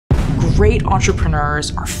Great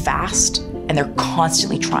entrepreneurs are fast and they're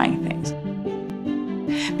constantly trying things.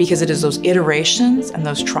 Because it is those iterations and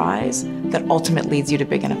those tries that ultimately leads you to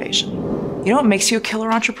big innovation. You know what makes you a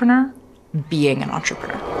killer entrepreneur? Being an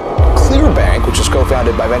entrepreneur. Clearco, which is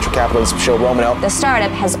co-founded by venture capitalist Michele Romanow. The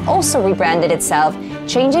startup has also rebranded itself,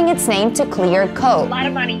 changing its name to Clearco. A lot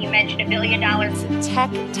of money, you mentioned $1 billion.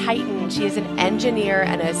 Tech titan. She is an engineer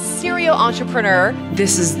and a serial entrepreneur.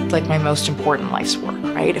 This is like my most important life's work,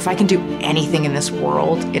 right? If I can do anything in this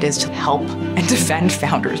world, it is to help and defend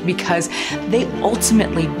founders because they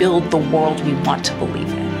ultimately build the world we want to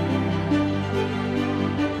believe in.